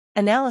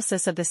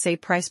Analysis of the SAY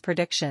price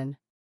prediction.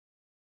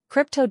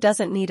 Crypto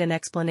doesn't need an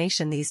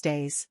explanation these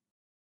days.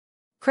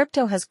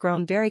 Crypto has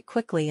grown very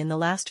quickly in the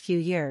last few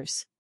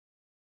years.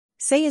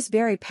 SAY is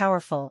very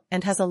powerful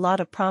and has a lot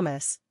of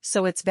promise,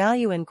 so its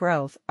value and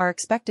growth are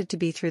expected to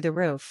be through the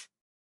roof.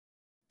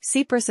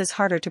 SAY price is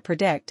harder to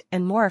predict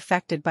and more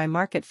affected by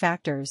market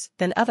factors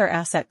than other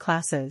asset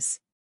classes.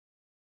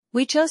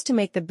 We chose to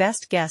make the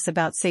best guess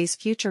about SAY's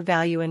future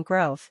value and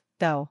growth,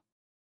 though.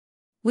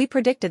 We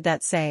predicted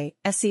that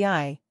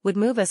SAY would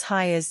move as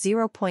high as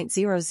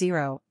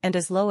 0.00 and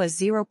as low as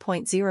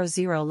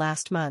 0.00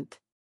 last month.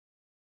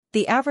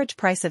 The average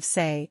price of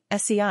SAY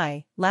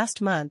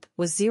last month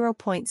was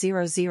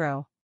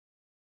 0.00.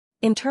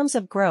 In terms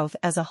of growth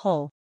as a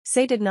whole,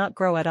 SAY did not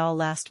grow at all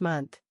last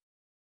month.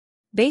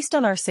 Based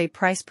on our SAY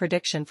price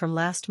prediction from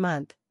last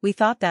month, we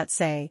thought that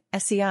SAY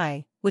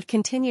would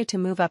continue to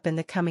move up in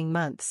the coming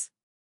months.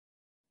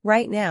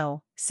 Right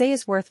now, SAY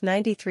is worth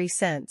 93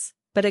 cents,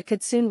 but it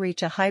could soon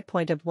reach a high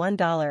point of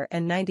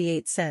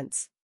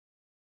 $1.98.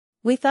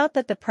 We thought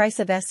that the price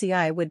of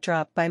SAY would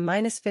drop by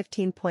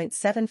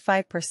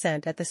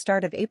 -15.75% at the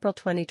start of April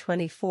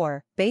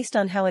 2024, based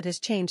on how it has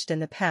changed in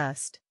the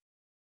past.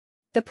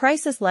 The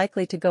price is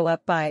likely to go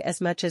up by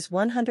as much as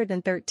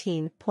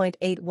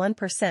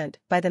 113.81%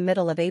 by the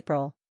middle of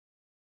April.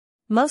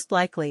 Most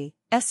likely,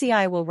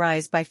 SAY will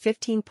rise by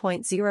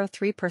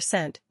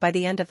 15.03% by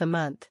the end of the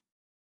month.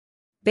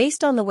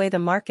 Based on the way the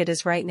market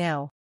is right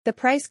now, the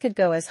price could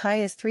go as high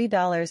as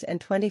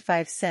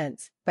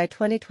 $3.25 by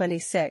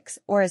 2026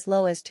 or as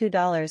low as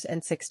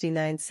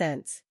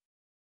 $2.69.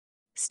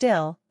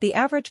 Still, the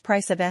average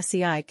price of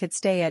SAY could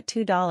stay at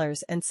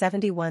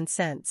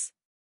 $2.71.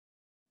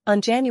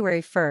 On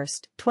January 1,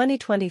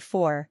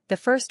 2024, the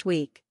first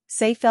week,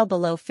 SAY fell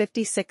below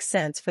 56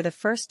 cents for the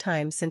first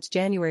time since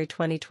January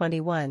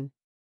 2021.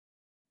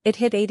 It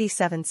hit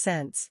 87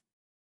 cents.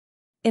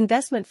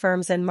 Investment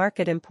firms and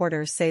market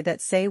importers say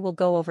that SAY will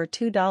go over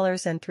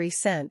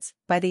 $2.03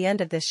 by the end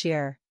of this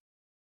year.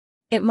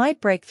 It might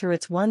break through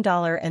its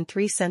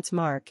 $1.03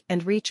 mark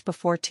and reach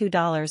before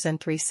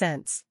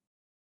 $2.03.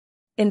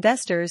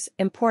 Investors,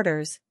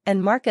 importers,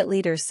 and market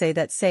leaders say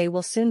that SAY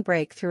will soon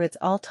break through its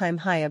all-time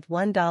high of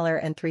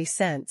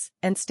 $1.03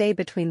 and stay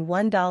between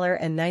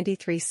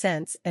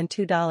 $1.93 and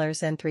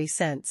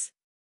 $2.03.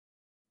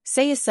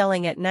 SAY is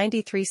selling at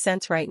 93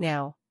 cents right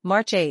now,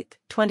 March 8,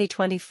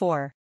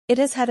 2024. It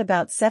has had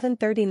about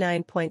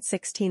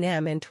 739.16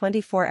 M in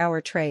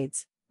 24-hour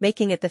trades,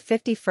 making it the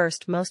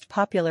 51st most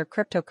popular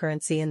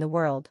cryptocurrency in the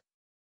world.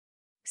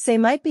 SAY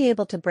might be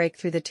able to break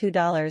through the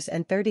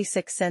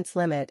 $2.36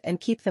 limit and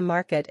keep the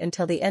market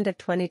until the end of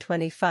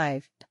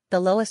 2025. The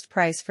lowest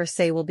price for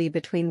SAY will be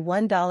between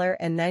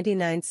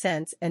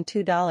 $1.99 and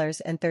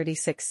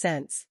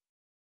 $2.36.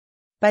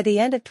 By the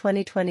end of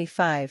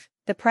 2025,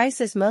 the price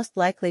is most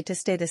likely to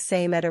stay the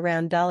same at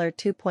around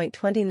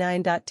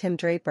 $2.29. Tim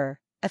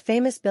Draper, a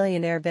famous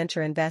billionaire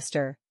venture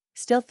investor,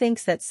 still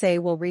thinks that SAY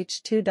will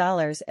reach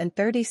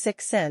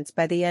 $2.36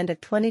 by the end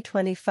of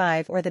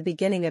 2025 or the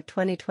beginning of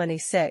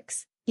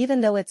 2026,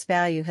 even though its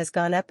value has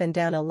gone up and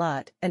down a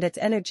lot and its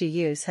energy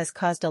use has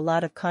caused a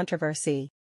lot of controversy.